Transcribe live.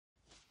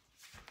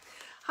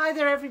Hi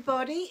there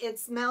everybody,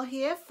 it's Mel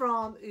here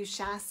from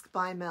Ooshasc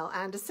by Mel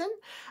Anderson,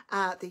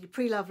 the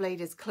Pre-Love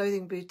Ladies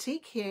clothing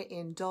boutique here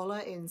in Dollar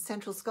in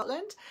central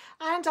Scotland,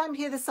 and I'm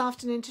here this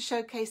afternoon to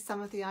showcase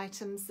some of the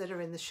items that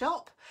are in the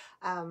shop,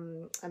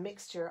 a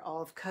mixture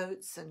of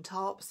coats and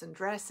tops and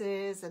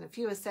dresses and a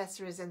few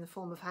accessories in the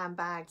form of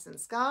handbags and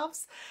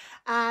scarves.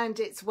 And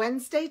it's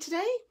Wednesday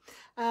today.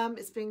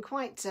 It's been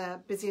quite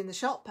busy in the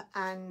shop,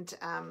 and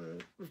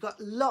we've got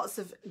lots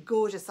of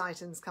gorgeous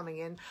items coming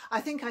in.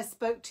 I think I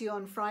spoke to you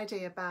on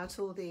Friday about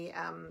all the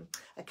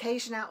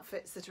occasion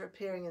outfits that are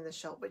appearing in the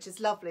shop, which is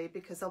lovely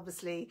because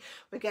obviously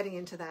we're getting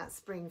into that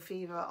spring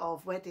fever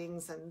of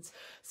weddings and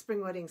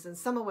spring weddings and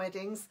summer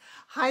weddings.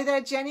 Hi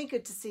there Jenny,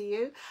 good to see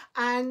you.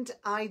 And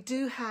I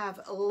do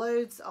have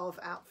loads of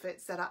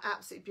outfits that are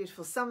absolutely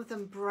beautiful, some of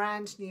them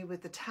brand new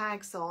with the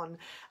tags on.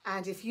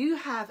 And if you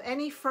have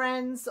any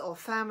friends or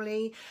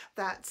family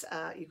that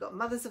you've got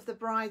mothers of the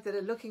bride that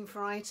are looking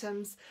for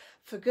items,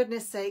 for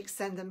goodness sake,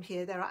 send them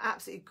here. There are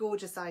absolutely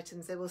gorgeous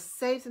items. They will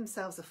save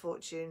themselves a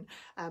fortune.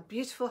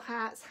 Beautiful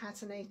hats,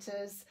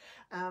 hatinators.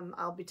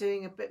 I'll be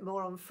doing a bit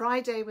more on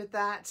Friday with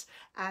that,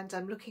 and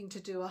I'm looking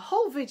to do a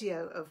whole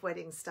video of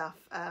wedding stuff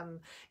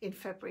in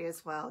February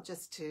as well,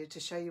 just to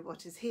show you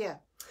what is here.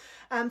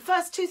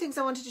 First, two things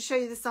I wanted to show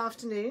you this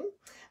afternoon.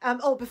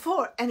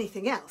 Before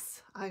anything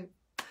else, I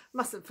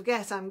mustn't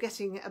forget, I'm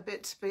getting a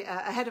bit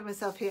ahead of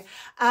myself here.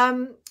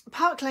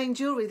 Park Lane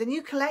Jewellery, the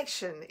new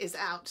collection is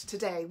out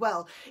today.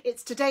 Well,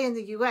 it's today in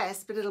the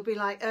US, but it'll be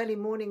like early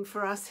morning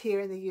for us here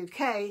in the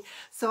UK.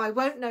 So I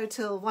won't know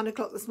till 1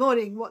 o'clock this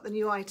morning what the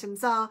new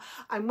items are.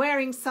 I'm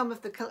wearing some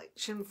of the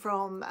collection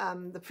from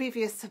the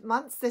previous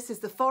months. This is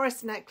the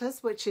forest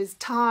necklace, which is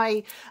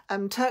Thai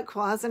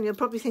turquoise. And you're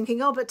probably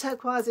thinking, oh, but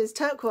turquoise is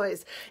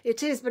turquoise.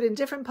 It is, but in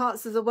different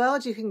parts of the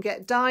world, you can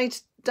get dyed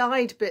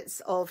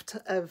bits of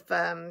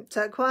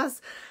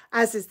turquoise,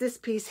 as is this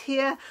piece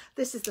here.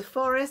 This is the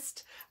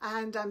forest,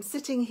 and I'm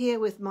sitting here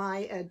with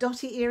my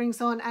dotty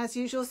earrings on as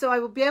usual, so I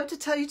will be able to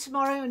tell you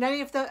tomorrow. And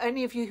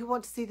any of you who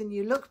want to see the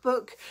new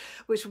lookbook,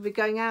 which will be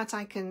going out,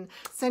 I can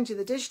send you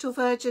the digital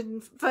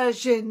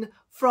version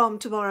from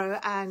tomorrow,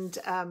 and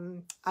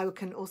I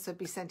can also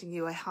be sending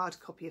you a hard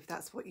copy if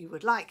that's what you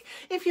would like.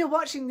 If you're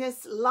watching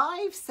this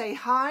live, say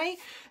hi.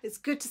 It's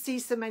good to see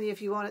so many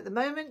of you on at the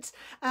moment.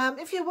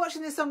 If you're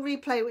watching this on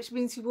replay, which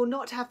means you will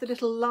not have the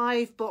little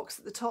live box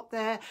at the top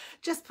there,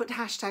 just put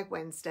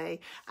 #Wednesday,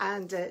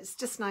 and it's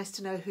just nice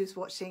to know who's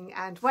watching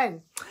and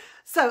when.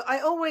 So I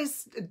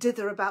always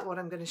dither about what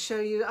I'm going to show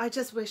you. I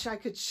just wish I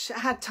could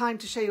had time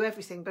to show you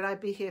everything, but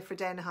I'd be here for a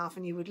day and a half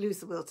and you would lose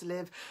the will to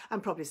live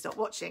and probably stop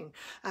watching.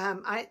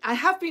 I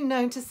have been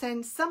known to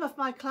send some of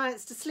my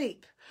clients to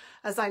sleep,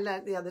 as I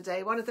learnt the other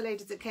day. One of the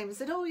ladies that came and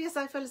said, oh yes,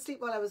 I fell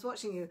asleep while I was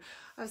watching you.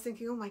 I was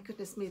thinking, oh my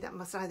goodness me, that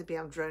must either be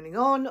I'm droning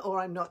on or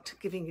I'm not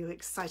giving you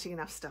exciting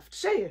enough stuff to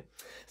show you.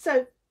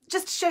 So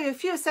just to show you a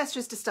few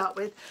accessories to start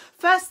with.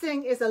 First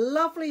thing is a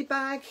lovely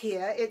bag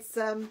here. It's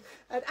an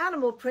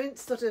animal print,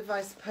 sort of,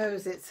 I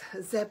suppose it's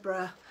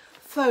zebra,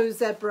 faux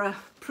zebra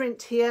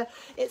print here.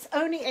 It's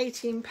only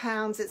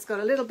 £18. It's got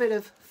a little bit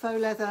of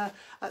faux leather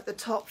at the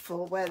top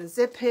for where the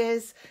zip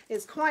is.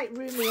 It's quite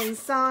roomy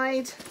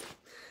inside.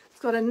 It's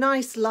got a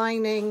nice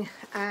lining,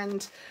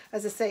 and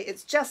as I say,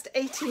 it's just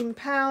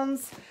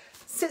 £18.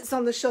 Sits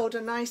on the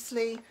shoulder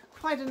nicely.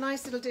 Quite a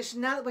nice little addition.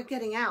 Now that we're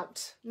getting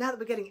out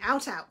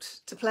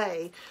to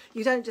play,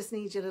 you don't just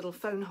need your little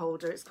phone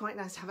holder. It's quite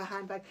nice to have a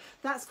handbag.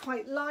 That's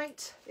quite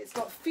light. It's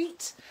got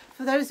feet.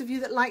 For those of you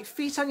that like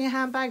feet on your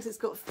handbags, it's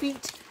got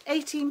feet.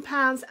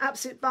 £18,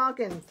 absolute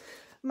bargain.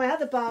 My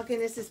other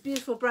bargain is this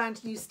beautiful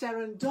brand new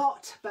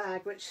Dot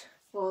bag, which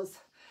was,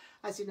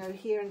 as you know,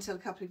 here until a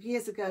couple of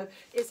years ago.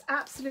 It's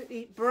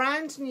absolutely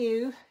brand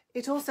new.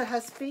 It also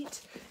has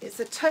feet. It's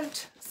a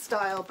tote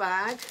style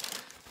bag.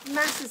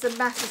 Masses and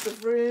masses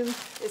of room.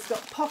 It's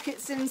got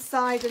pockets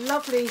inside, a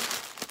lovely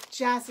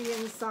jazzy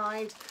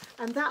inside,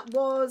 and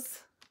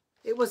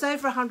it was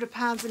over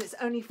 £100 and it's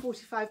only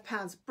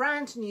 £45,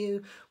 brand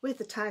new with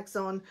the tags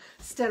on,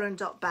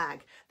 Dot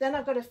bag. Then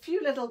I've got a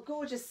few little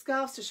gorgeous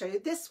scarves to show you.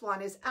 This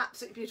one is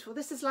absolutely beautiful.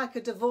 This is like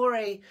a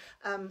Devore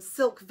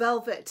silk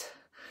velvet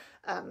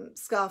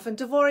scarf, and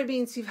Devore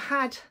means you've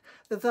had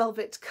the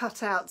velvet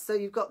cut out, so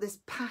you've got this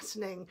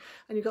patterning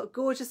and you've got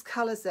gorgeous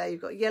colours there.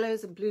 You've got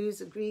yellows and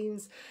blues and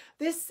greens.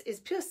 This is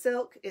pure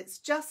silk. It's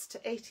just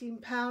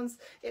 £18.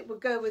 It will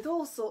go with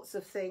all sorts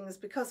of things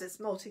because it's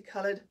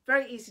multicoloured,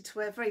 very easy to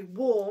wear, very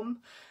warm,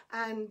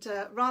 and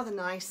rather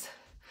nice.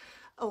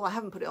 Oh, I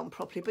haven't put it on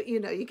properly, but you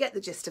know, you get the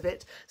gist of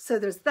it. So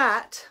there's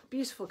that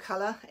beautiful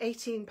colour,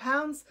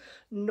 £18,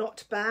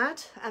 not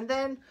bad. And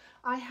then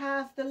I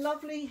have the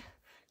lovely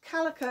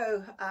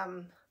calico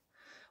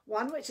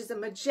one, which is a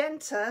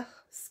magenta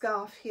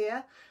scarf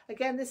here.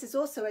 Again, this is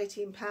also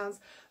 £18.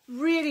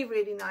 Really,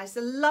 really nice.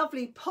 A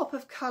lovely pop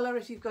of colour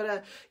if you've got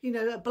a, you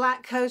know, a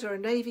black coat or a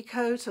navy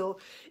coat or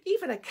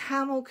even a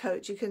camel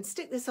coat. You can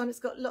stick this on. It's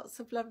got lots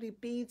of lovely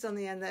beads on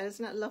the end there.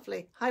 Isn't that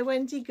lovely? Hi,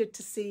 Wendy. Good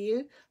to see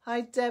you.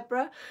 Hi,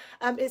 Deborah.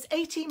 It's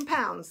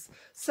 £18.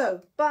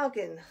 So,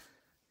 bargain.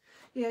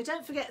 You know,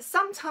 don't forget,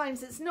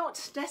 sometimes it's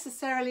not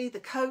necessarily the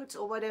coat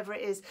or whatever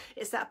it is,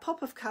 it's that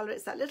pop of colour,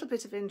 it's that little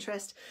bit of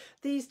interest.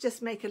 These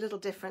just make a little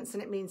difference,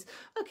 and it means,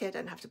 okay, I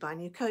don't have to buy a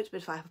new coat,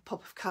 but if I have a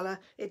pop of colour,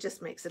 it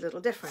just makes a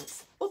little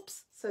difference.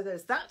 Oops, so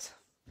there's that.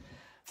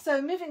 So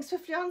moving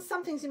swiftly on,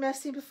 some things you may have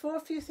seen before, a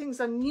few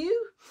things are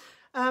new.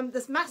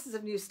 There's masses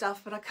of new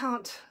stuff, but I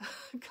can't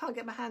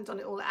get my hand on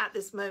it all at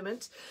this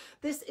moment.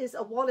 This is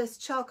a Wallace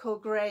charcoal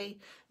grey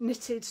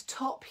knitted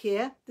top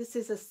here. This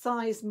is a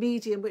size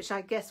medium, which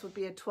I guess would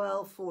be a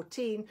 12,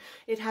 14.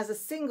 It has a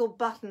single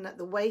button at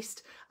the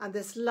waist and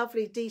this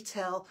lovely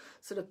detail,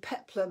 sort of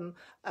peplum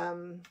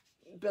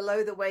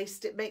below the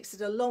waist. It makes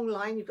it a long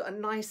line. You've got a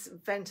nice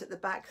vent at the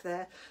back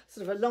there,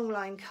 sort of a long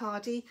line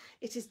cardie.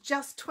 It is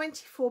just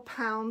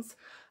 £24,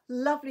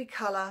 lovely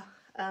colour.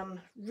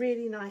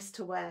 Really nice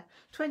to wear.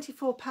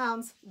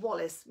 £24,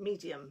 Wallace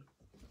medium.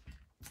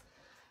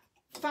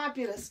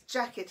 Fabulous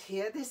jacket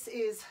here. This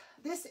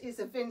is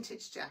a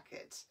vintage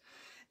jacket.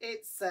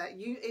 It's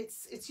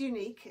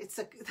unique.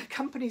 The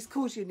company's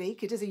called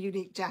Unique. It is a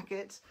unique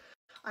jacket.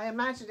 I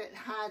imagine it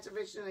had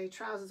originally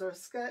trousers or a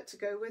skirt to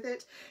go with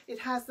it. It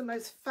has the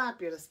most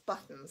fabulous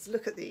buttons.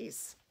 Look at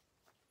these.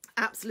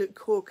 Absolute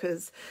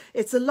corkers.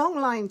 It's a long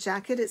line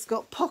jacket. It's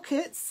got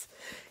pockets.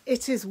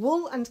 It is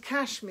wool and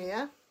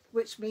cashmere,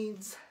 which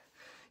means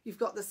you've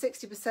got the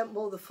 60%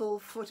 wool, the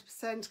full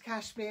 40%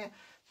 cashmere.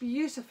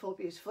 Beautiful,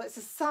 beautiful. It's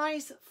a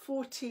size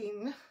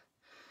 14,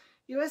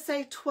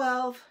 USA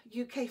 12,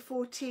 UK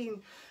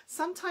 14.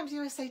 Sometimes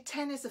USA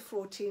 10 is a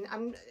 14.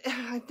 I'm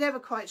never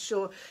quite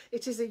sure.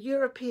 It is a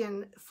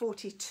European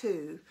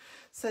 42.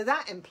 So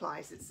that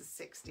implies it's a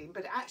 16,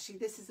 but actually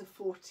this is a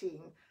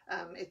 14.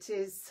 It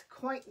is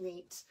quite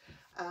neat.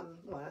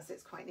 Well, I say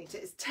it's quite neat.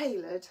 It's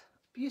tailored.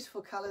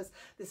 Beautiful colours,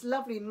 this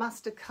lovely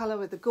mustard colour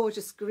with the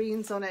gorgeous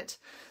greens on it,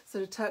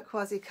 sort of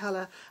turquoisey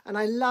colour, and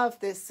I love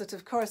this sort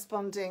of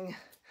corresponding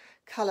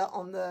colour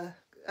on the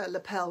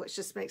lapel, which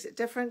just makes it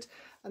different,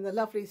 and the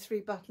lovely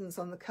 3 buttons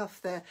on the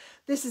cuff there.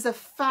 This is a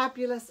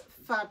fabulous,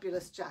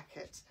 fabulous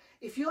jacket.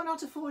 If you're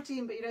not a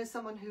 14 but you know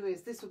someone who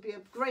is, this would be a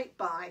great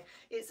buy.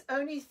 It's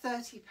only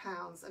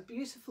 £30, a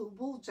beautiful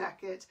wool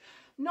jacket.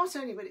 Not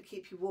only will it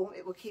keep you warm,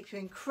 it will keep you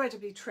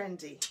incredibly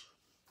trendy.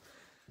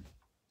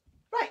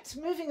 Right,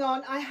 moving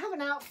on, I have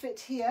an outfit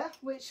here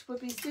which would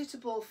be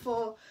suitable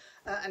for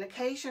an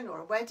occasion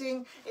or a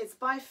wedding. It's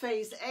by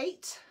Phase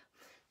 8.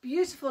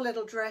 Beautiful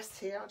little dress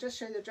here. I'll just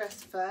show you the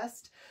dress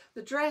first.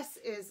 The dress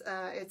is,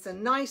 it's a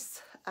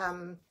nice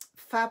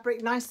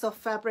fabric, nice soft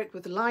fabric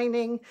with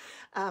lining.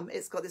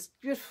 It's got this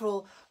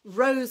beautiful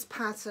rose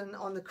pattern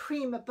on the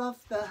cream above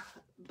the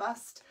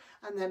bust,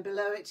 and then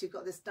below it you've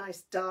got this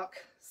nice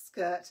dark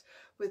skirt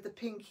with the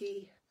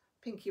pinky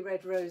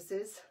red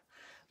roses.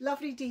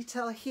 Lovely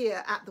detail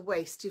here at the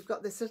waist. You've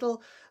got this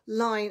little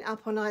line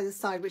up on either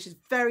side, which is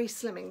very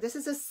slimming. This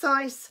is a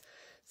size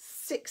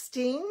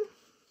 16.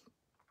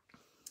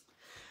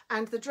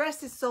 And the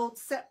dress is sold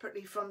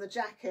separately from the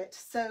jacket.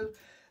 So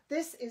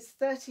this is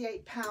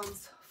 £38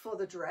 for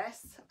the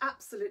dress.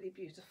 Absolutely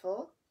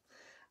beautiful.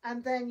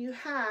 And then you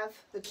have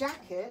the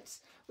jacket,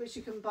 which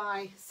you can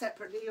buy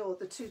separately, or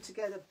the two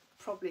together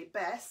probably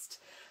best.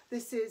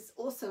 This is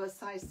also a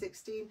size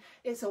 16.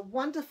 It's a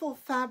wonderful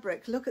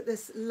fabric. Look at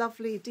this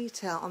lovely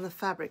detail on the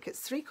fabric.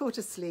 It's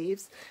 3/4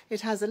 sleeves.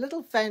 It has a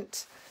little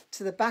vent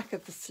to the back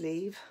of the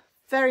sleeve.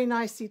 Very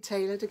nicely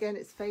tailored. Again,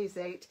 it's Phase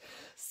 8,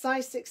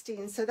 size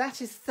 16. So that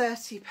is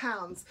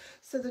 £30.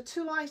 So the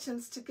two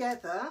items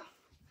together,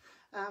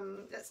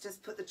 let's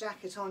just put the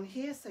jacket on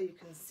here so you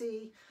can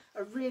see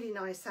a really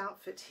nice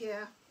outfit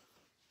here.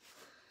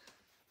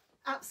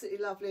 Absolutely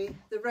lovely.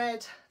 The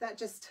red, that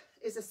just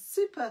is a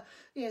super,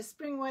 you know,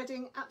 spring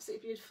wedding,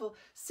 absolutely beautiful.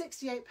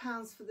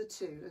 £68 for the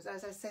two.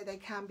 As I say, they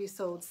can be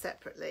sold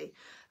separately.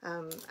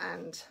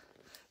 And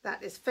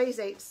that is Phase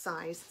 8,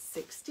 size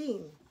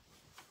 16.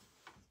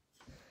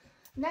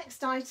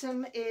 Next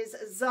item is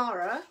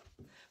Zara.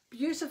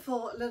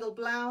 Beautiful little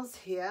blouse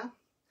here.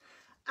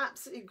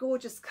 Absolutely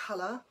gorgeous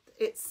colour.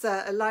 It's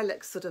a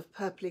lilac sort of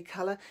purpley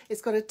colour.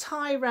 It's got a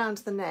tie round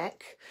the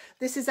neck.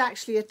 This is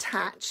actually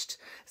attached.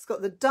 It's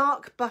got the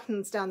dark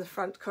buttons down the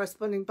front,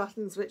 corresponding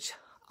buttons, which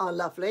are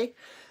lovely.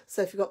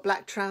 So if you've got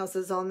black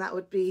trousers on, that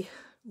would be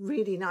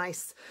really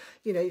nice.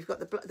 You know, you've got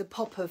the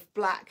pop of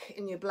black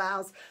in your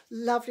blouse.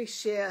 Lovely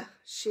sheer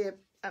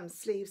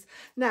sleeves.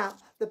 Now,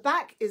 the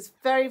back is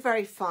very,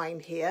 very fine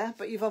here,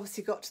 but you've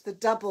obviously got the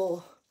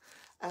double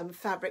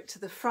fabric to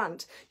the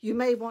front. You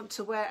may want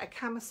to wear a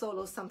camisole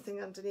or something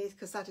underneath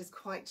because that is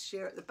quite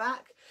sheer at the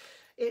back.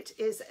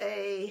 It's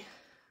a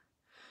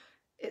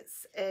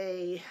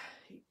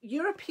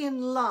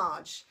European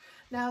large.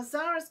 Now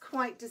Zara's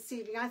quite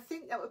deceiving. I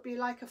think that would be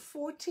like a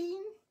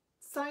 14,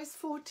 size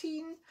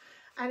 14,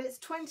 and it's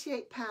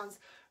 £28.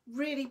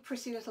 Really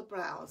pretty little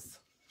blouse.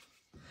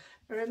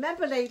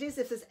 Remember, ladies,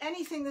 if there's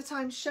anything that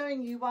I'm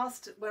showing you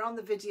whilst we're on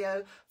the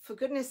video, for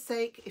goodness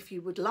sake, if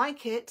you would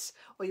like it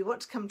or you want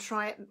to come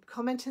try it,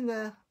 comment in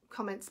the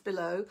comments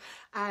below,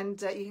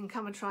 and you can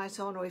come and try it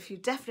on, or if you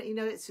definitely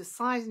know it's your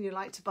size and you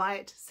like to buy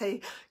it,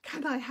 say,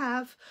 can I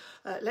have,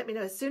 let me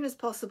know as soon as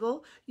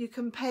possible. You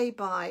can pay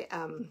by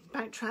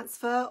bank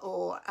transfer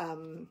or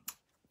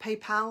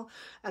PayPal,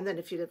 and then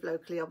if you live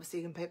locally, obviously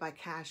you can pay by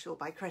cash or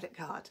by credit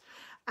card.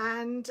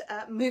 And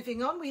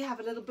moving on, we have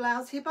a little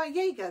blouse here by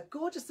Jaeger.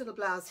 Gorgeous little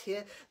blouse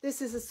here.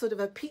 This is a sort of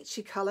a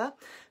peachy colour.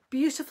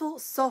 Beautiful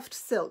soft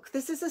silk.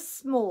 This is a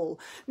small.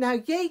 Now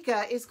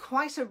Jaeger is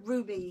quite a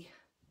roomy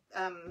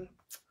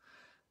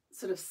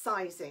sort of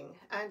sizing,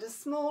 and a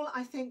small,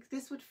 I think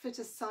this would fit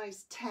a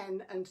size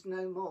 10 and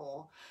no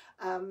more.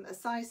 A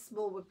size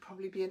small would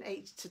probably be an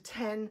 8 to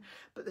 10,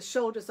 but the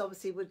shoulders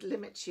obviously would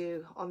limit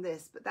you on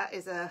this, but that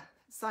is a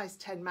size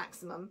 10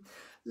 maximum.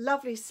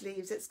 Lovely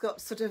sleeves. It's got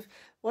sort of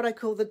what I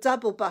call the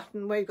double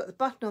button, where you've got the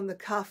button on the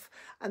cuff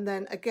and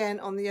then again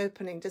on the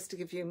opening, just to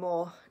give you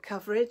more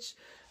coverage.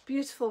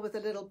 Beautiful with a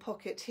little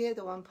pocket here,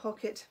 the one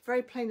pocket,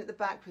 very plain at the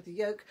back with the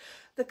yoke.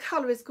 The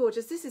colour is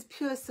gorgeous. This is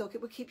pure silk.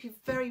 It will keep you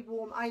very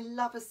warm. I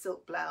love a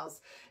silk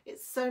blouse.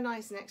 It's so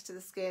nice next to the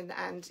skin,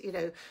 and you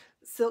know,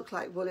 silk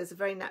like wool is a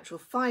very natural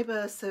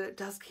fibre, so it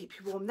does keep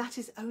you warm. That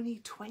is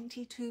only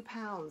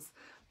 £22.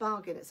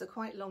 Bargain. It's a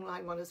quite long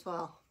line one as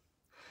well.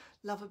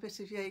 Love a bit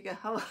of Jaeger.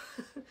 Oh,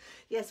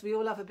 yes, we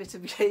all love a bit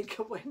of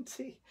Jaeger,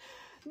 Wendy.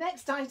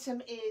 Next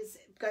item is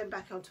going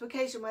back onto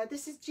occasion wear.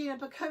 This is Gina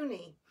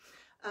Bocconi.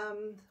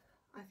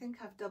 I think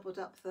I've doubled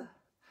up the...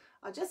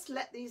 I'll just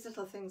let these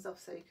little things off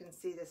so you can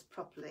see this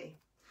properly.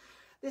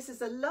 This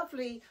is a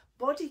lovely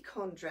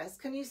bodycon dress.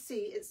 Can you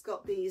see it's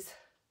got these,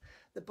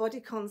 the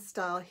bodycon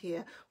style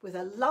here, with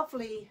a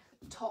lovely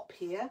top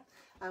here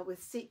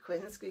with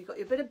sequins. You've got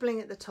your bit of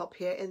bling at the top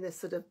here in this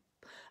sort of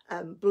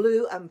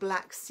blue and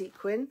black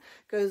sequin,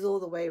 goes all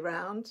the way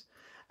around.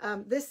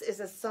 This is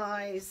a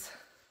size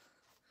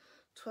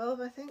 12,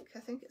 I think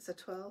it's a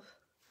 12.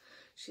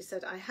 She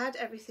said, I had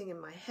everything in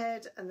my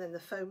head and then the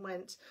phone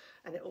went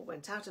and it all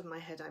went out of my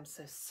head. I'm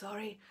so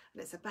sorry,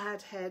 and it's a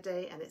bad hair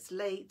day and it's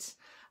late,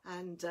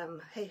 and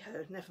hey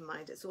ho, never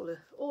mind, it's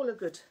all a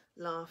good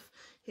laugh.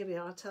 Here we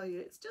are. I'll tell you,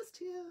 it's just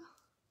here.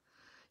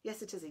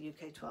 Yes, it is a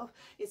UK 12.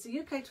 It's a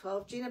UK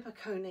 12, Gina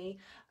Bocconi.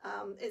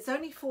 It's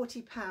only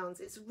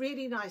 £40. It's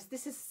really nice.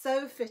 This is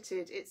so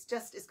fitted. It's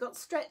got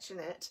stretch in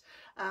it,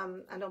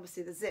 and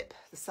obviously the zip,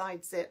 the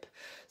side zip.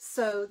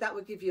 So that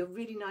would give you a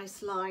really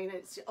nice line.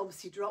 It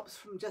obviously drops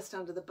from just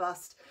under the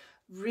bust.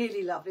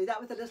 Really lovely. That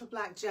with a little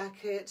black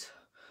jacket,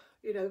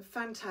 you know,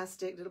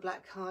 fantastic. Little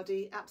black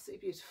cardi,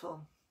 absolutely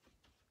beautiful.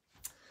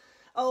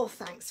 Oh,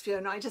 thanks,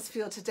 Fiona. I just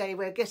feel today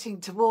we're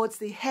getting towards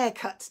the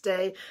haircut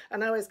day,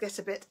 and I always get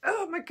a bit,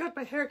 oh my God,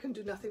 my hair can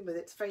do nothing with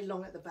it. It's very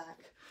long at the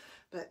back.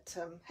 But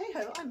hey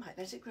ho, I might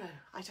let it grow.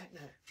 I don't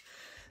know.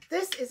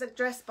 This is a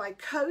dress by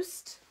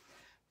Coast.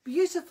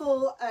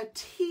 Beautiful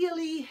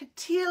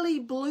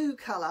tealy blue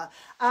colour.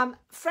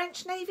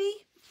 French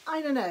navy?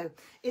 I don't know.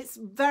 It's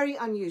very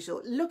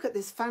unusual. Look at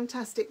this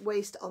fantastic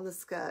waist on the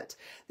skirt.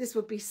 This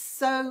would be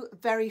so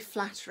very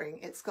flattering.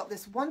 It's got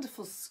this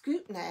wonderful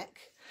scoop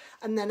neck,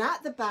 and then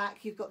at the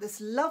back you've got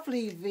this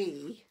lovely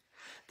V.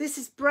 This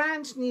is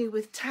brand new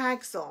with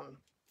tags on.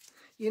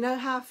 You know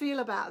how I feel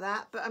about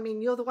that, but I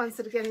mean, you're the ones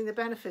that are getting the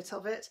benefit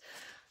of it.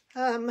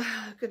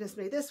 Goodness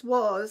me, this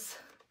was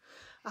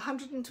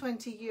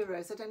 120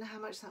 euros. I don't know how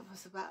much that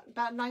was,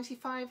 about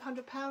 95,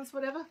 £100,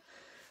 whatever.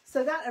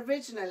 So that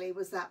originally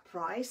was that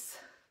price,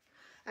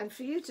 and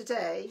for you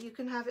today you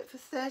can have it for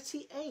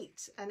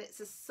 38, and it's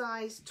a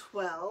size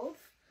 12.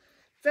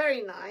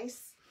 Very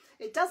nice.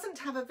 It doesn't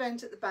have a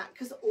vent at the back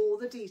because all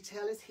the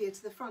detail is here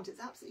to the front.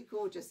 It's absolutely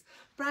gorgeous.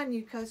 Brand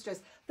new Coast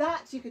dress.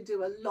 That you could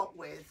do a lot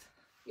with.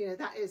 You know,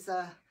 that is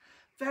a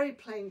very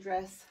plain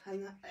dress,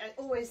 and I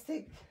always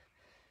think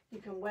you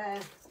can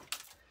wear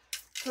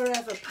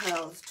forever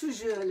pearls.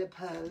 Toujours les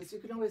pearls. You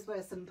can always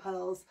wear some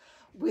pearls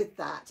with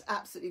that.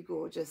 Absolutely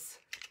gorgeous.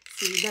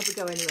 So you never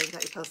go anywhere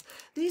without your pearls.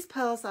 These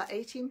pearls are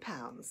 £18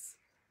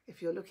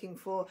 if you're looking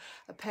for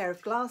a pair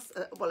of glass,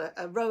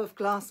 a row of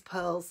glass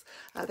pearls.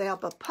 They are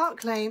by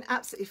Park Lane,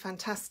 absolutely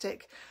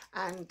fantastic,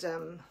 and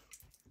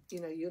you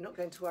know, you're not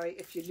going to worry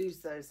if you lose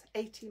those.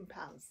 £18.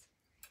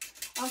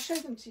 I'll show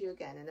them to you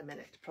again in a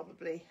minute,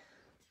 probably.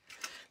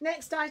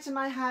 Next item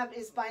I have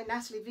is by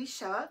Natalie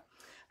Vichard.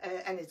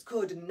 And it's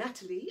called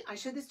Natalie. I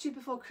showed this to you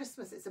before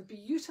Christmas. It's a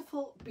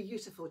beautiful,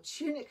 beautiful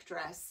tunic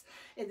dress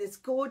in this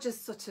gorgeous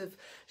sort of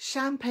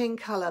champagne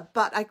colour,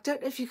 but I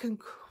don't know if you can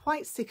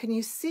quite see. Can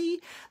you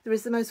see? There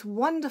is the most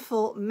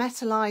wonderful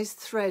metallized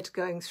thread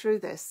going through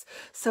this.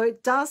 So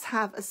it does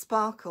have a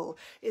sparkle.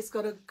 It's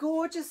got a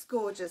gorgeous,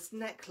 gorgeous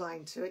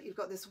neckline to it. You've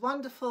got this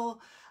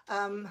wonderful,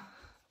 oh,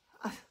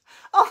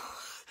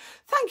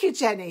 thank you,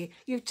 Jenny.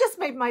 You've just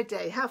made my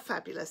day. How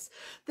fabulous.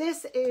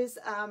 This is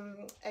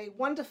a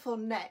wonderful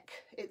neck.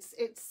 It's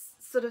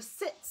sort of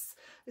sits,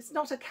 it's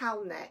not a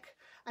cowl neck,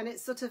 and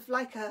it's sort of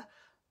like a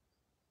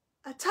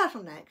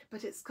turtleneck,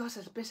 but it's got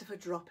a bit of a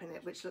drop in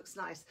it, which looks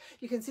nice.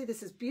 You can see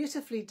this is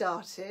beautifully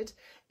darted.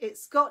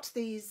 It's got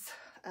these,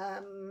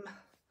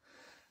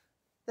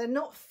 They're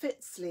not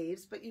fit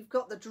sleeves, but you've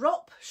got the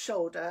drop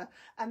shoulder,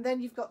 and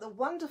then you've got the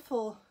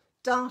wonderful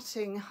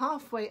darting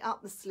halfway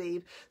up the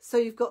sleeve, so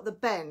you've got the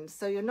bend,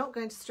 so you're not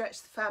going to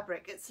stretch the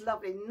fabric. It's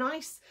lovely,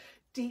 nice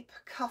deep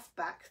cuff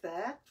back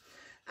there,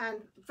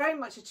 and very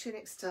much a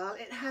tunic style.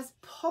 It has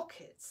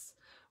pockets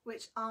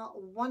which are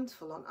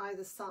wonderful on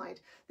either side.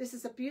 This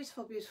is a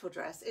beautiful, beautiful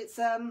dress. It's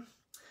a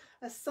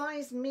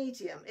size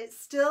medium. It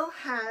still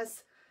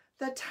has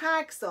the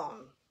tags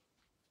on.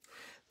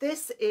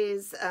 This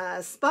is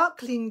a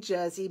sparkling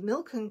jersey,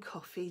 milk and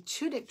coffee,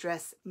 tunic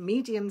dress,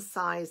 medium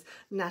size,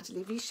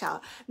 Natalie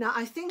Wieschower. Now,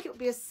 I think it would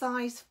be a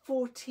size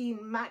 14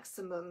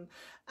 maximum.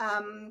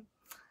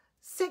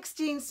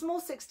 16,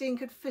 small 16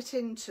 could fit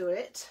into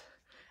it.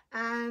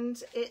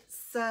 And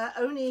it's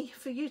only,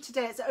 for you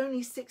today, it's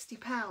only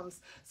 £60.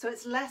 So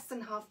it's less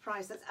than half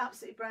price. That's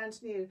absolutely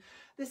brand new.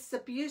 This is a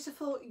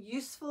beautiful,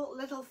 useful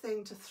little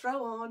thing to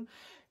throw on.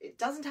 It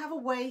doesn't have a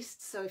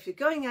waist, so if you're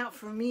going out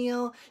for a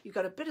meal, you've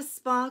got a bit of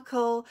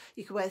sparkle,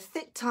 you can wear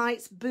thick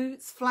tights,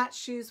 boots, flat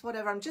shoes,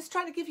 whatever. I'm just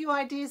trying to give you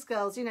ideas,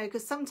 girls, you know,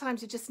 because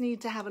sometimes you just need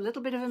to have a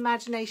little bit of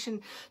imagination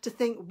to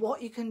think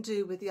what you can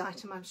do with the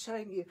item I'm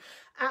showing you.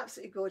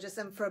 Absolutely gorgeous,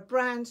 and for a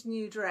brand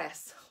new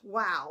dress,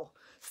 wow.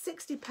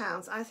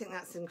 £60, I think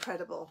that's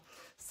incredible.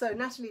 So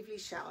Natalie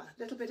Wieschower, a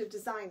little bit of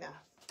designer.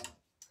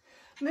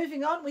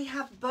 Moving on, we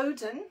have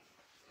Boden.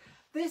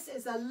 This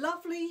is a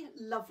lovely,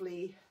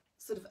 lovely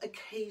sort of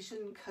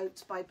occasion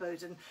coat by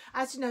Boden.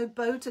 As you know,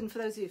 Boden, for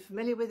those of you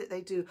familiar with it, they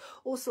do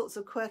all sorts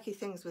of quirky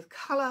things with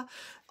colour.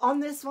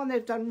 On this one,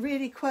 they've done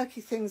really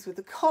quirky things with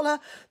the collar.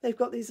 They've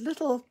got these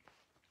little,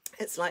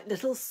 it's like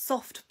little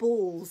soft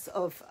balls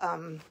of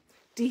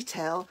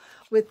detail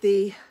with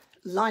the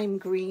lime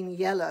green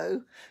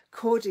yellow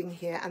cording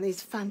here, and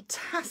these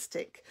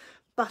fantastic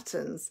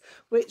buttons,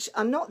 which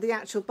are not the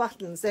actual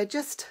buttons, they're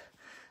just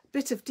a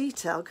bit of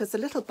detail, because the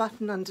little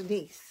button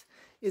underneath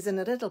is in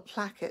a little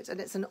placket, and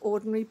it's an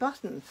ordinary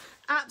button.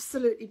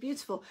 Absolutely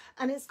beautiful.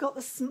 And it's got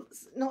the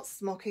not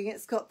smocking,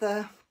 it's got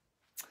the,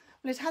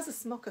 well, it has a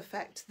smock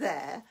effect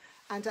there,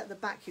 and at the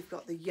back you've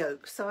got the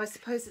yoke, so I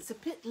suppose it's a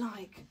bit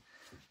like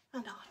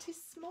an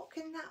artist smock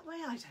in that way,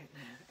 I don't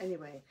know.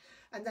 Anyway,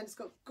 and then it's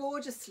got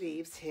gorgeous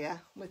sleeves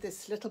here with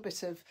this little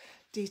bit of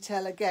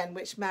detail again,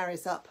 which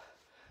marries up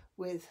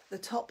with the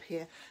top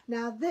here.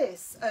 Now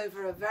this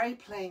over a very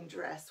plain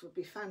dress would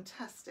be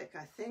fantastic,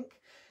 I think.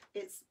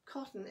 It's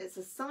cotton, it's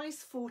a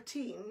size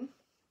 14,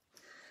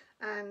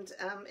 and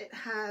it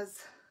has,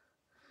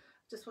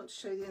 just want to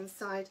show you the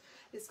inside,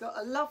 it's got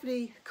a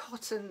lovely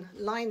cotton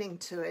lining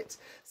to it,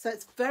 so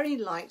it's very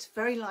light,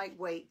 very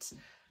lightweight,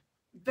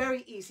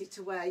 very easy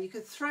to wear. You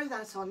could throw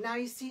that on. Now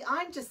you see,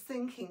 I'm just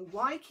thinking,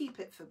 why keep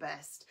it for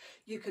best?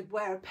 You could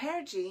wear a pair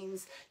of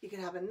jeans, you could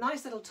have a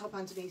nice little top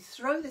underneath,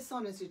 throw this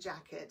on as your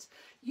jacket.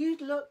 You'd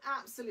look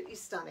absolutely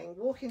stunning.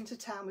 Walk into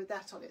town with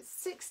that on.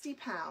 It's £60.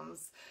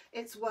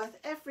 It's worth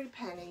every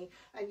penny,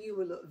 and you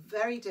will look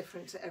very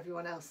different to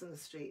everyone else in the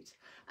street,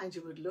 and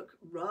you would look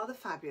rather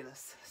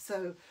fabulous.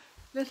 So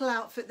little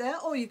outfit there,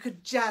 or you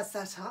could jazz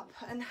that up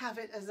and have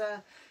it as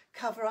a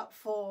cover up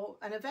for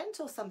an event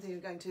or something you're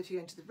going to, if you're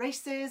going to the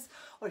races,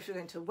 or if you're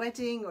going to a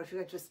wedding, or if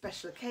you're going to a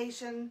special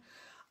occasion.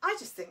 I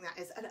just think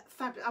that is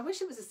fabulous. I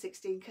wish it was a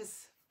 16,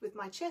 because with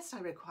my chest I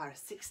require a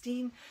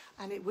 16,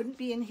 and it wouldn't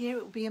be in here,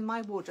 it would be in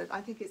my wardrobe. I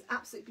think it's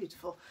absolutely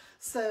beautiful.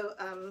 So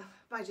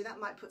mind you,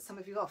 that might put some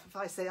of you off if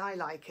I say I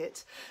like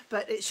it,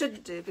 but it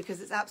shouldn't do,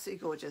 because it's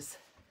absolutely gorgeous.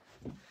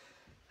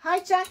 Hi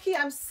Jackie,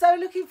 I'm so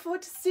looking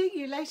forward to seeing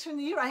you later in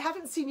the year. I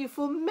haven't seen you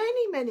for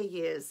many, many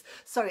years.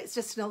 Sorry, it's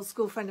just an old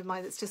school friend of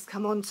mine that's just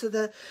come onto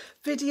the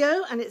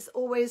video, and it's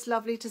always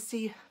lovely to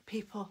see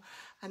people,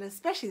 and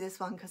especially this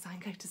one, because I'm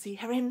going to see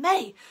her in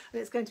May, and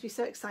it's going to be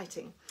so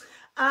exciting.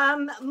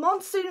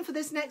 Monsoon for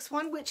this next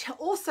one, which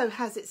also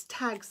has its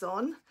tags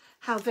on.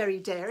 How very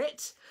dare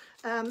it.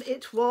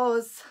 It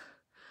was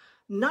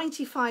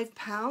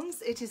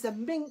 £95. It is a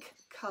mink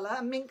colour,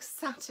 a mink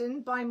satin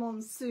by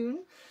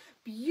Monsoon.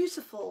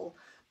 Beautiful,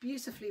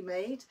 beautifully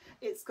made.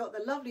 It's got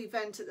the lovely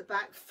vent at the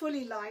back,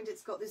 fully lined.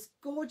 It's got this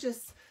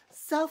gorgeous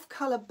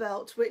self-colour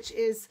belt, which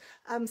is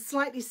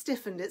slightly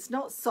stiffened. It's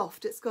not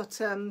soft. It's got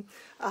a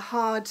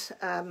hard,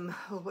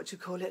 what do you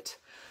call it,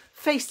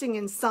 facing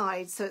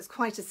inside, so it's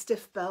quite a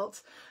stiff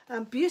belt.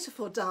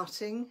 Beautiful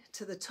darting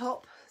to the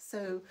top,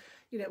 so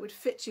you know it would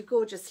fit you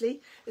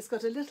gorgeously. It's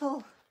got a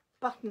little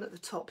button at the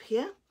top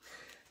here.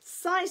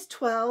 Size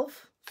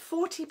 12,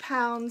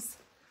 £40.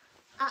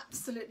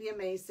 Absolutely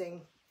amazing.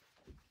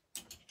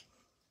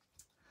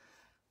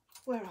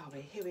 Where are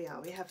we? Here we are.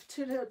 We have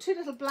two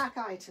little black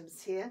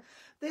items here.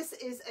 This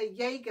is a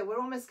Jaeger. We're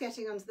almost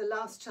getting onto the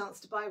last chance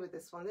to buy with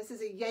this one. This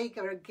is a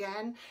Jaeger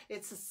again.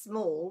 It's a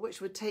small,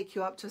 which would take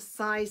you up to a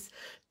size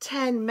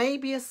 10,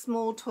 maybe a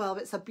small 12.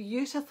 It's a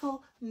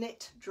beautiful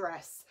knit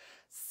dress.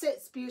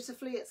 Sits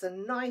beautifully. It's a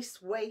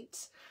nice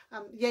weight.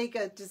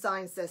 Jaeger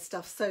designs their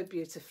stuff so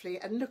beautifully,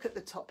 and look at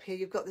the top here.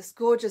 You've got this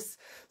gorgeous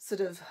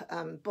sort of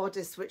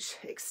bodice which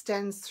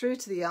extends through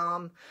to the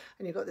arm,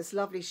 and you've got this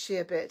lovely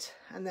sheer bit,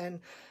 and then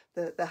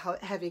the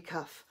heavy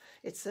cuff.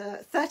 It's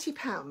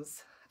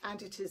 £30.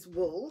 and it is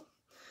wool,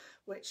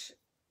 which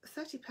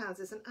 £30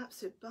 is an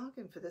absolute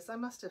bargain for this. I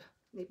must have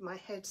need my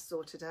head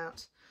sorted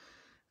out.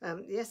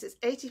 Yes, it's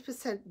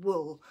 80%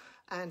 wool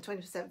and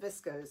 20%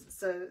 viscose.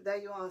 So there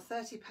you are,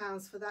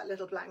 £30 for that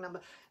little black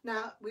number.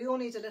 Now, we all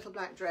need a little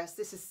black dress.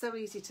 This is so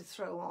easy to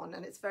throw on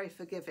and it's very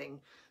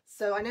forgiving.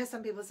 So I know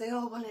some people say,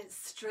 oh, well, it's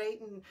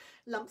straight and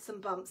lumps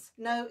and bumps.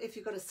 No, if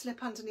you've got a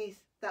slip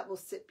underneath, that will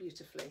sit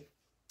beautifully.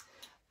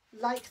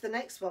 Like the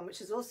next one,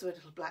 which is also a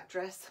little black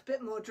dress, a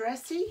bit more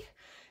dressy.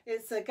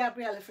 It's a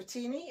Gabriella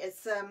Frattini.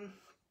 It's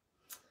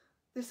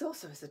this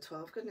also is a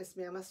 12. Goodness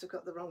me, I must have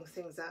got the wrong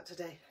things out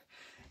today.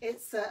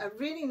 It's a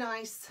really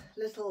nice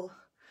little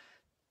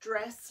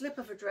dress, slip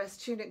of a dress,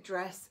 tunic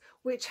dress,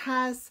 which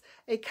has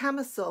a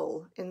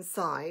camisole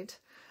inside.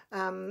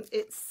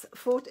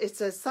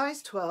 It's a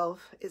size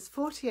 12. It's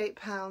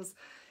 £48.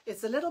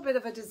 It's a little bit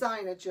of a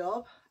designer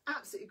job.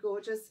 Absolutely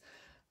gorgeous.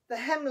 The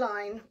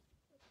hemline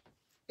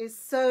is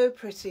so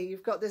pretty.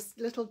 You've got this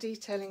little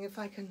detailing, if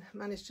I can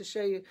manage to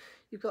show you.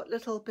 You've got a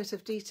little bit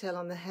of detail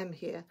on the hem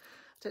here.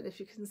 I don't know if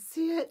you can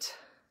see it.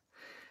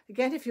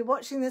 Again, if you're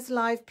watching this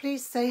live,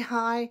 please say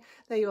hi.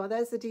 There you are.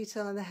 There's the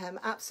detail on the hem.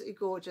 Absolutely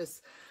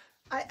gorgeous.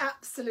 I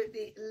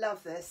absolutely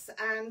love this.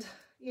 And,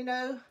 you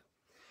know,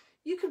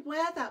 you could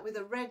wear that with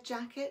a red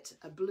jacket,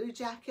 a blue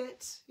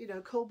jacket, you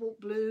know,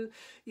 cobalt blue.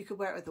 You could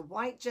wear it with a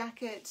white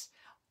jacket,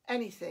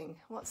 anything.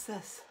 What's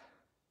this?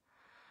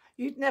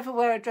 You'd never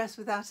wear a dress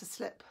without a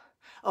slip.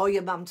 Oh,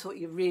 your mum taught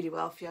you really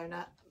well,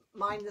 Fiona.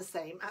 Mine the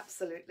same,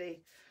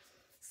 absolutely.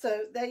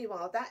 So there you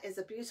are. That is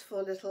a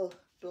beautiful little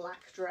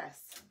black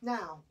dress.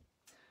 Now,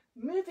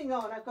 moving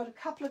on, I've got a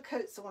couple of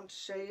coats I want to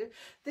show you.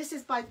 This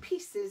is by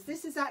Pieces.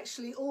 This is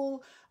actually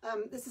all,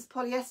 this is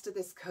polyester,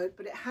 this coat,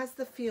 but it has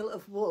the feel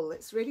of wool.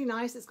 It's really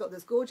nice. It's got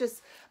this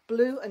gorgeous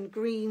blue and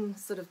green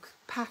sort of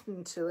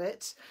pattern to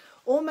it.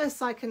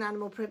 Almost like an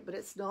animal print, but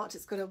it's not.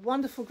 It's got a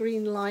wonderful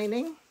green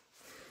lining.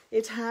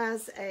 It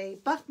has a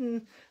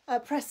button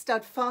press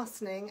stud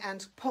fastening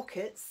and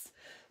pockets.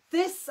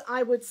 This,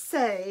 I would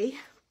say,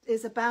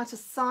 is about a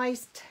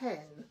size 10.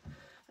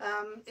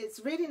 It's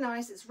really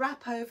nice. It's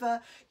wrap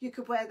over. You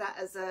could wear that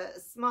as a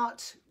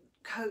smart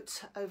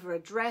coat over a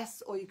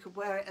dress, or you could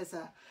wear it as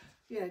a,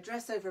 you know,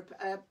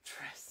 a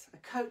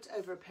coat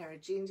over a pair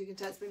of jeans. You can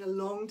tell it's been a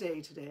long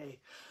day today,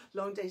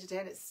 and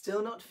it's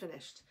still not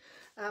finished.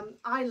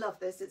 I love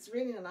this. It's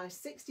really nice.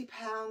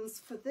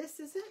 £60 for this,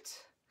 is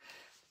it?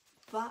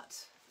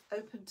 But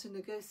open to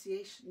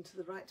negotiation to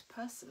the right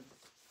person.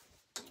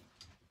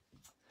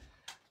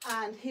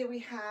 And here we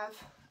have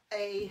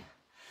a,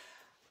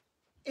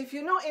 if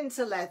you're not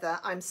into leather,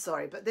 I'm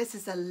sorry, but this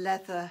is a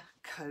leather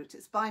coat.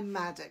 It's by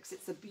Maddox.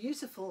 It's a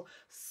beautiful,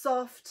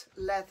 soft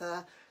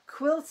leather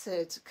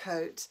quilted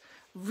coat.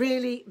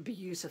 Really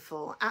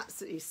beautiful,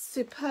 absolutely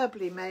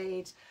superbly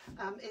made.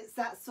 It's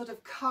that sort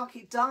of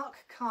khaki,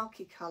 dark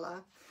khaki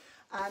colour.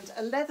 And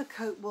a leather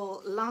coat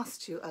will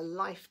last you a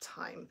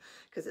lifetime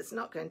because it's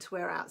not going to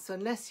wear out. So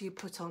unless you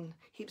put on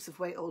heaps of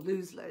weight or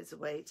lose loads of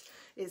weight,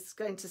 it's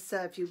going to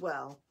serve you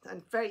well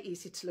and very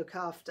easy to look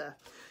after.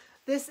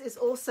 This is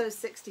also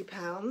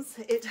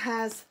 £60. It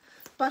has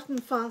button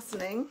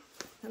fastening,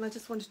 and I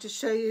just wanted to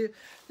show you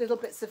little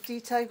bits of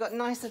detail. You've got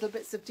nice little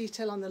bits of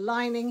detail on the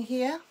lining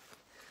here.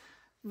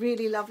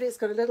 Really lovely. It's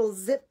got a little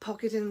zip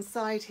pocket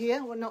inside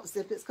here. Well, not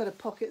zip, it's got a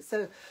pocket,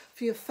 so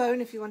for your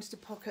phone, if you wanted to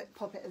pop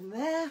it in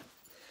there.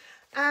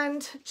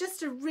 And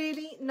just a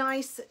really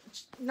nice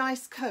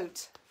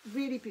coat,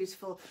 really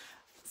beautiful.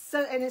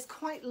 So, and it's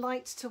quite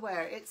light to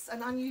wear. It's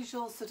an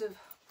unusual sort of,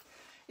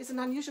 it's an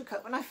unusual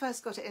coat. When I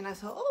first got it in, I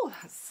thought, oh,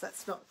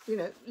 that's not, you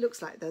know,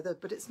 looks like leather,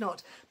 but it's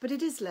not. But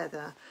it is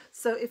leather.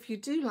 So if you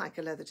do like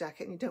a leather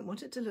jacket and you don't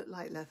want it to look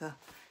like leather,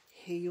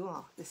 here you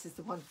are. This is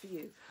the one for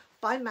you.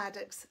 By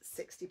Maddox,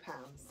 £60.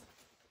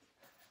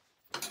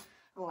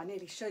 Oh, I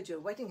nearly showed you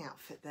a wedding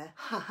outfit there.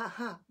 Ha ha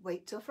ha.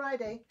 Wait till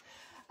Friday.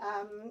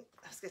 I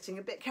was getting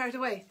a bit carried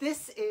away.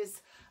 This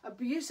is a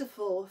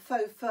beautiful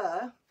faux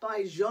fur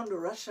by Jean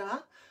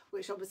Rocha,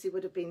 which obviously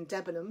would have been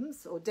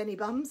Debenhams or Denny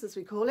Bums as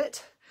we call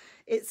it.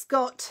 It's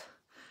got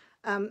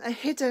a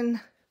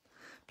hidden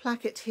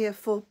placket here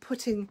for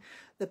putting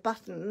the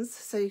buttons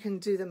so you can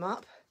do them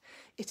up.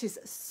 It is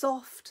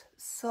soft,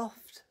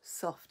 soft,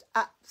 soft,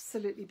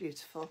 absolutely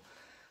beautiful.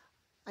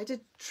 I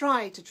did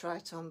try to try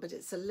it on, but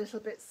it's a little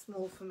bit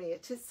small for me.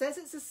 It says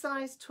it's a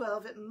size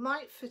 12. It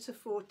might fit a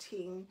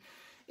 14.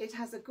 It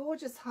has a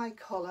gorgeous high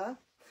collar,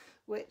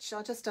 which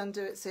I'll just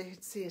undo it so you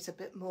can see it a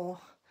bit more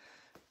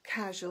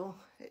casual.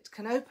 It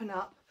can open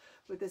up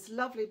with this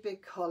lovely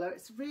big collar.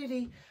 It's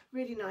really,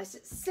 really nice.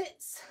 It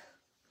sits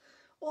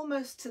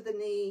almost to the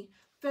knee,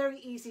 very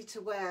easy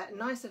to wear. A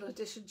nice little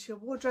addition to your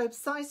wardrobe,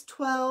 size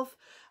 12,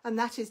 and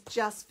that is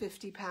just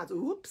 £50.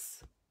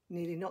 Oops,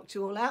 nearly knocked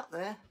you all out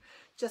there.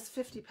 Just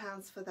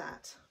 £50 for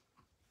that.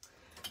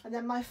 And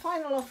then my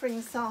final offering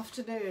this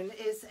afternoon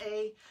is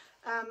a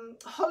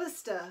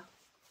Hollister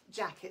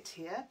jacket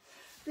here.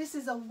 This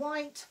is a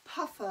white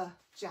puffer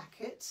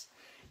jacket.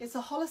 It's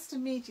a Hollister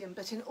medium,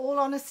 but in all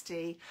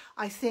honesty,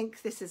 I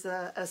think this is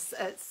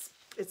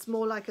it's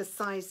more like a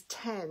size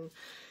 10.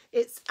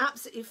 It's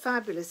absolutely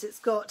fabulous. It's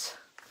got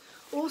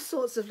all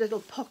sorts of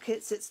little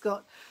pockets. It's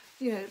got,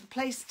 you know, a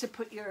place to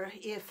put your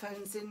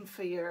earphones in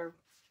for your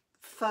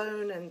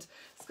phone, and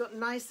it's got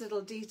nice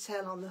little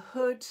detail on the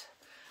hood.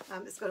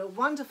 It's got a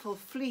wonderful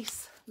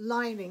fleece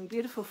lining,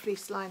 beautiful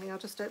fleece lining. I'll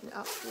just open it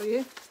up for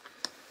you.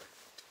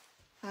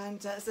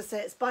 And as I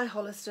say, it's by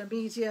Hollister,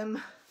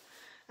 medium,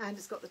 and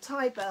it's got the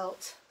tie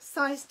belt,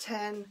 size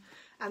 10,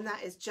 and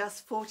that is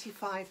just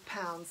 £45.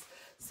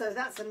 So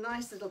that's a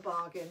nice little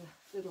bargain,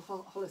 little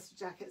Hollister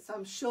jacket. So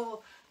I'm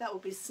sure that will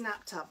be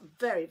snapped up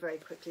very, very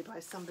quickly by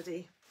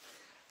somebody.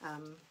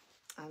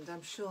 And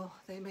I'm sure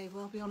they may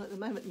well be on at the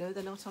moment. No,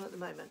 they're not on at the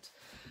moment.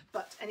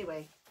 But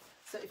anyway,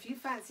 so if you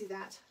fancy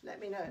that,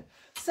 let me know.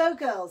 So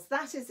girls,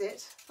 that is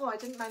it. Oh, I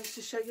didn't manage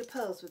to show you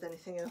pearls with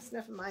anything else.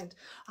 Never mind.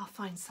 I'll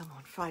find some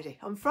on Friday.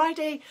 On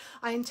Friday,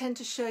 I intend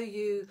to show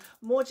you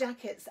more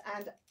jackets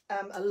and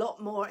a lot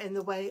more in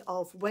the way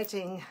of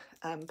wedding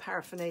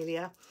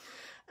paraphernalia.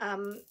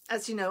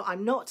 As you know,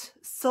 I'm not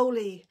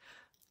solely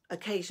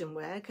occasion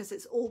wear because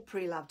it's all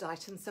pre-loved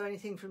items. So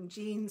anything from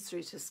jeans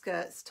through to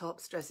skirts,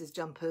 tops, dresses,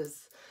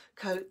 jumpers,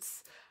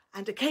 coats,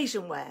 and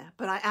occasion wear.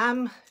 But I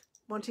am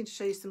wanting to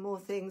show you some more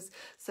things.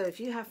 So if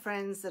you have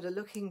friends that are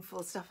looking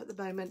for stuff at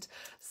the moment,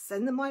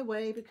 send them my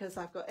way, because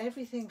I've got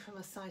everything from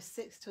a size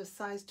 6 to a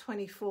size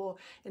 24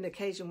 in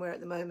occasion wear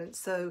at the moment.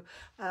 So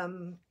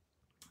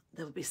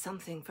there will be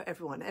something for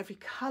everyone, every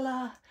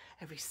colour,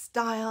 every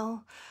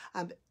style.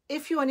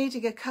 If you are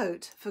needing a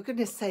coat, for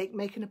goodness sake,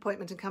 make an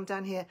appointment and come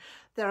down here.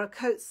 There are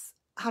coats,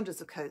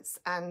 hundreds of coats,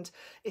 and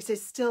it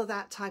is still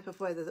that type of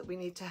weather that we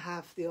need to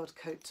have the odd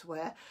coat to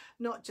wear,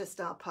 not just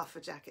our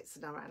puffer jackets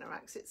and our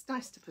anoraks. It's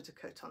nice to put a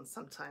coat on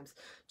sometimes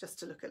just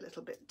to look a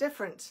little bit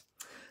different.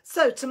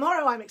 So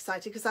tomorrow I'm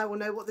excited because I will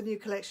know what the new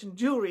collection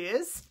jewellery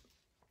is.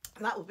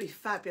 That will be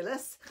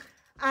fabulous.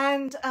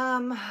 And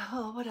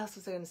oh, what else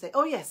was I going to say?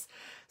 Oh yes,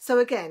 so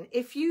again,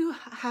 if you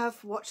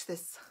have watched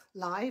this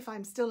live,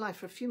 I'm still live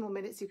for a few more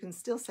minutes, you can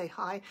still say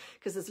hi,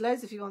 because there's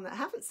loads of you on that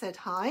haven't said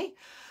hi.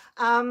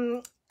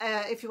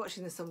 If you're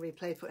watching this on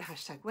replay, put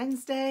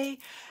 #Wednesday.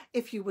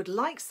 If you would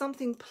like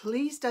something,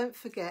 please don't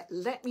forget,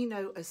 let me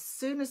know as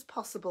soon as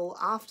possible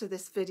after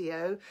this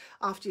video,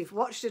 after you've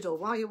watched it or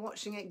while you're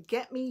watching it.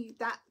 Get me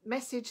that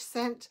message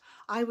sent.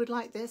 I would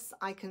like this.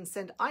 I can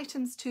send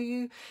items to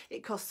you.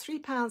 It costs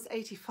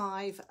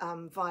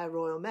 £3.85 via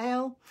Royal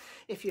Mail.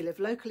 If you live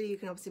locally, you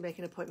can obviously make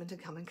an appointment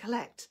and come and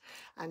collect.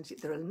 And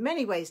there are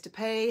many ways to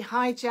pay.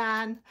 Hi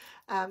Jan,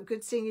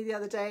 good seeing you the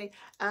other day.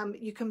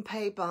 You can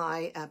pay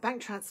by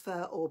bank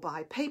transfer or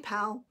by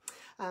PayPal,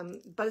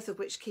 both of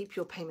which keep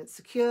your payments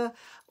secure,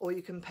 or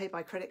you can pay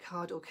by credit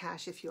card or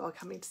cash if you are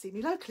coming to see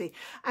me locally.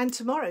 And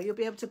tomorrow you'll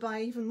be able to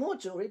buy even more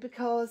jewellery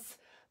because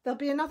there'll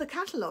be another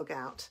catalogue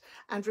out.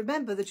 And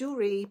remember, the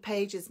jewellery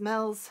page is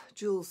Mel's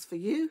Jewels for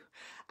You,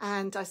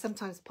 and I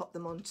sometimes pop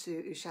them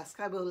onto Ooshasc.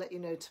 I will let you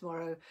know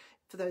tomorrow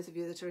for those of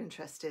you that are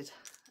interested.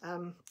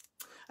 And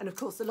of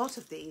course, a lot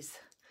of these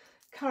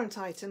current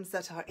items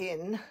that are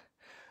in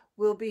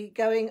will be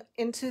going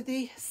into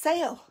the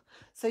sale.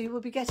 So you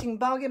will be getting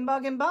bargain,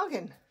 bargain,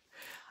 bargain.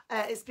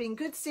 It's been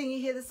good seeing you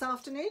here this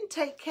afternoon.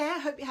 Take care.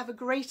 Hope you have a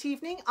great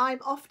evening. I'm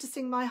off to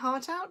sing my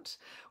heart out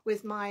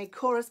with my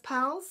chorus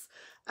pals.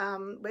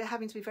 We're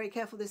having to be very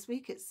careful this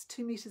week. It's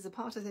 2 meters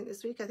apart, I think,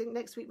 this week. I think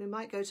next week we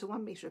might go to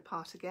 1 meter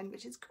apart again,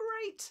 which is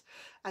great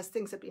as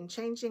things have been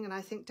changing. And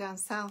I think down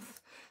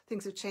south,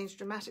 things have changed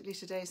dramatically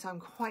today. So I'm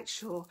quite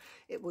sure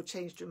it will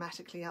change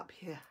dramatically up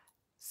here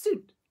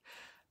soon.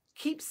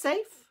 Keep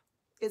safe.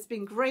 It's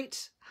been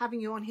great having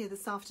you on here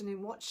this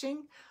afternoon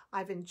watching.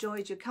 I've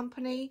enjoyed your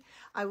company.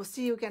 I will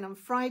see you again on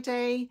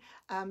Friday.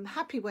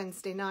 Happy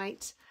Wednesday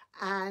night,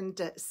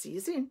 and see you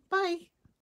soon. Bye.